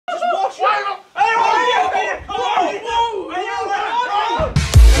wash it!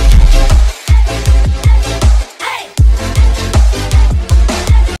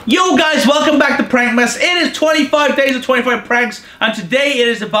 Yo guys, welcome back to Prankmas. It is 25 days of 25 pranks, and today it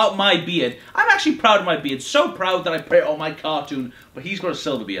is about my beard. I'm actually proud of my beard, so proud that I put it on my cartoon, but he's got a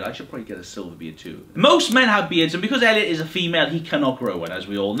silver beard. I should probably get a silver beard too. Most men have beards, and because Elliot is a female, he cannot grow one, as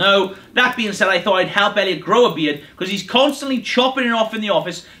we all know. That being said, I thought I'd help Elliot grow a beard, because he's constantly chopping it off in the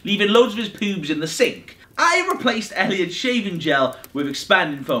office, leaving loads of his pubes in the sink. I replaced Elliot's shaving gel with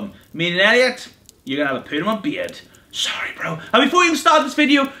expanding foam, meaning Elliot, you're gonna have a permanent beard. Sorry, bro. And before we even start this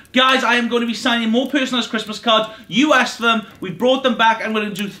video, guys, I am going to be signing more personalised Christmas cards. You asked for them. We brought them back. I'm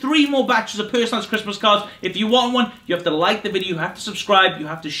going to do 3 more batches of personalised Christmas cards. If you want one, you have to like the video, you have to subscribe, you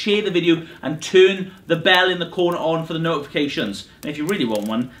have to share the video, and turn the bell in the corner on for the notifications. And if you really want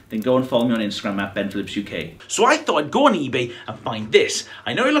one, then go and follow me on Instagram at BenPhillipsUK. So I thought I'd go on eBay and find this.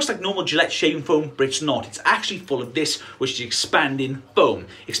 I know it looks like normal Gillette shaving foam, but it's not. It's actually full of this, which is expanding foam.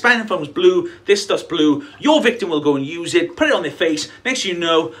 Expanding foam is blue. This stuff's blue. Your victim will go and use it, put it on their face. Next thing you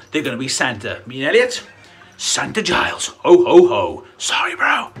know, they're going to be Santa. Me and Elliot, Santa Giles. Ho, ho, ho. Sorry,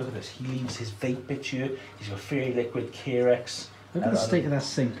 bro. Look at this. He leaves his vape bit here. He's got Fairy Liquid, Carex. Look at the state of that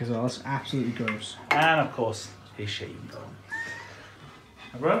sink as well. That's absolutely gross. And, of course, his shaving foam.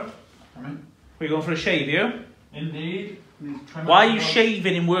 Bro? Are you going for a shave, you? Indeed. Why are you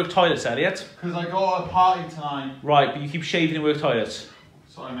shaving in work toilets, Elliot? Because I got a party tonight. Right, but you keep shaving in work toilets.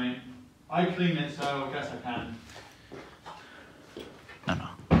 Sorry, mate. I clean it, so I guess I can. No.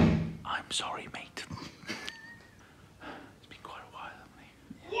 I'm sorry, mate. It's been quite a while, hasn't it?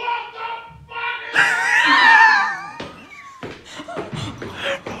 What the fuck is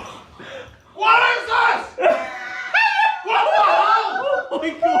What is this? What the hell? Oh my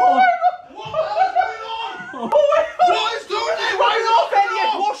god! What the hell is going on? Oh my god! What is doing it? Right off,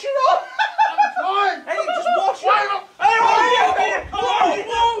 Elliot! Wash it off! I'm trying. Elliot, just wash it! Why not?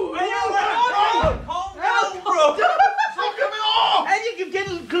 Elliot, you're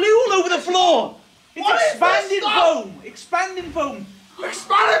getting glue all over the floor! It's What is expanding this stuff? foam! Expanding foam!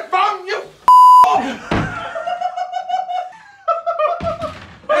 Expanded phone, you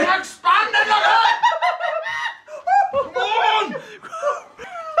It's expanded like that! Come on!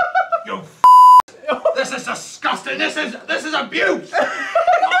 You This is disgusting! This is abuse! Come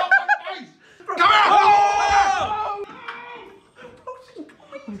here!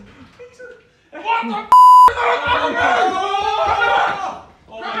 What the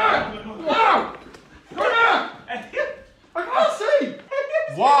I can't see!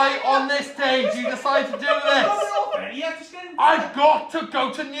 Why on this day do you decide to do this? I've got to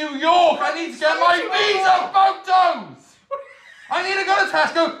go to New York! I need to get my visa photos! I need to go to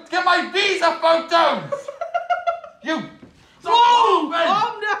Tesco to get my visa photos! You! Whoa!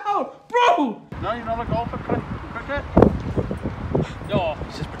 Calm down! Bro! No, you're not a golfer, cricket? No.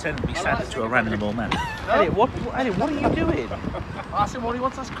 He's just pretending to be Santa to a random old man. No. Elliot, what are you doing? Ask him what he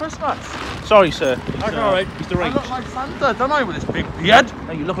wants this Christmas. Sorry, sir. That's alright. He's I deranged. look like Santa, don't I, with this big beard?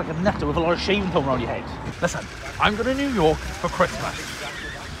 No, you look like a nutter with a lot of shaving foam around your head. Listen, I'm going to New York for Christmas.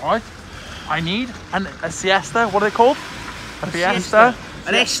 Alright? I need a siesta, what are they called? A fiesta?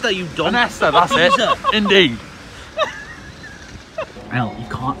 An Esther, you don't. An Esther, that's it. Indeed. Al, you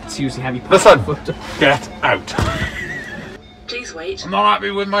can't seriously have your Listen, get out. Please wait. I'm not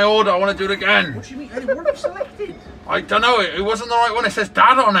happy with my order, I want to do it again. What do you mean, Elliot? What have you selected? I don't know, it wasn't the right one, it says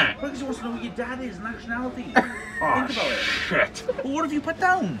Dad on it. Because he wants to know what your dad is, nationality. Think Oh, about it. shit. Well, what have you put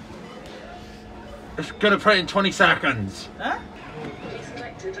down? It's going to put it in 20 seconds. Huh? Please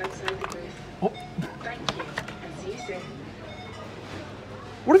collected outside the booth. Oh. Thank you, and see you soon.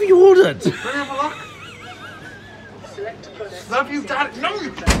 What have you ordered? Let me have a look. Select a product. Love you, Dad. No,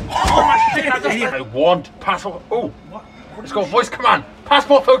 you. Oh, shit. I want passport. Oh, what? Let's go. Voice command.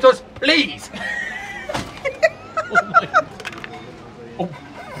 Passport photos, please. Oh.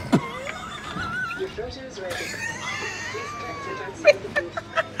 Your photo is ready. Please collect it outside the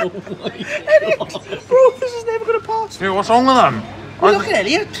booth. Bro, this is never going to pass. Dude, what's wrong with them? Well, look at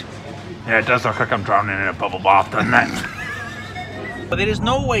Elliot. Yeah, it does look like I'm drowning in a bubble bath, doesn't it? But there is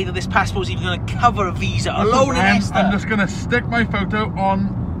no way that this passport's even going to cover a visa alone in Esther. I'm just going to stick my photo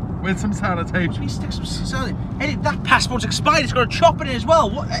on with some sellotape. He sticks some sellotape. Elliot, that passport's expired. It's got a chop in it as well.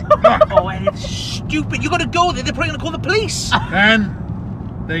 What? Oh, Elliot, stupid. You got to go there. They're probably going to call the police.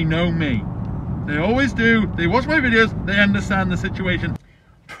 Then they know me. They always do. They watch my videos. They understand the situation.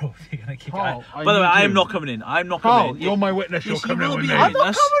 Bro, they're going to kick Carl, out. By the way, I am not coming in. I'm not coming Carl, in. you're my witness. You're Yes, coming you in will with be. me. I'm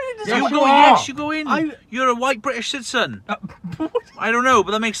not coming in. Yes, You you go in. are. Yes, you go in. You're a white British citizen. I don't know,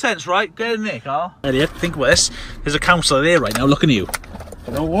 but that makes sense, right? Get in there, Carl. Elliot, think about this. There's a counsellor there right now looking at you.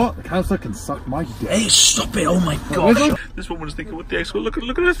 You know what? The councillor can suck my dick. Hey, stop it! Oh my god! This woman is thinking, what the ex? Look at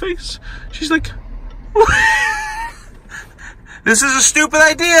her face. She's like, this is a stupid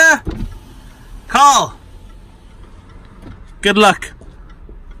idea. Carl, good luck.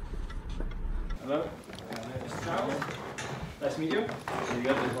 Hello, Mr. Charles. Nice to meet you. Here you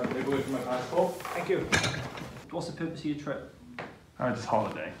go. There's my paperwork for my passport. Thank you. What's the purpose of your trip? Just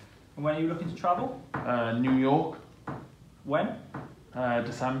holiday. And when are you looking to travel? New York. When?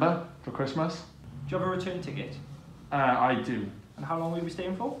 December for Christmas. Do you have a return ticket? I do. And how long will you be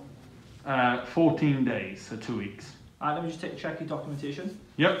staying for? 14 days, so 2 weeks. Alright, let me just check your documentation.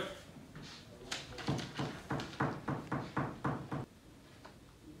 Yep.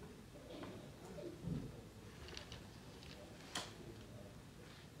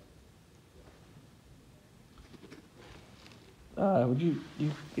 Would you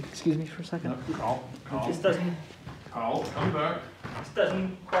excuse me for a second? No, Carl, This doesn't come back.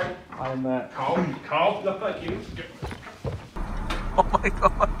 quite. Carl. Look like you. Oh my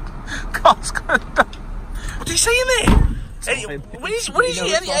god! Carl's gonna die. What did he say in there? Elliot, what is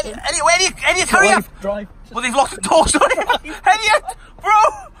he? Elliot, hurry up! Drive. Well, they've locked the doors on him. Elliot, bro,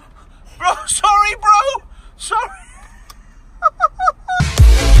 sorry, bro, sorry.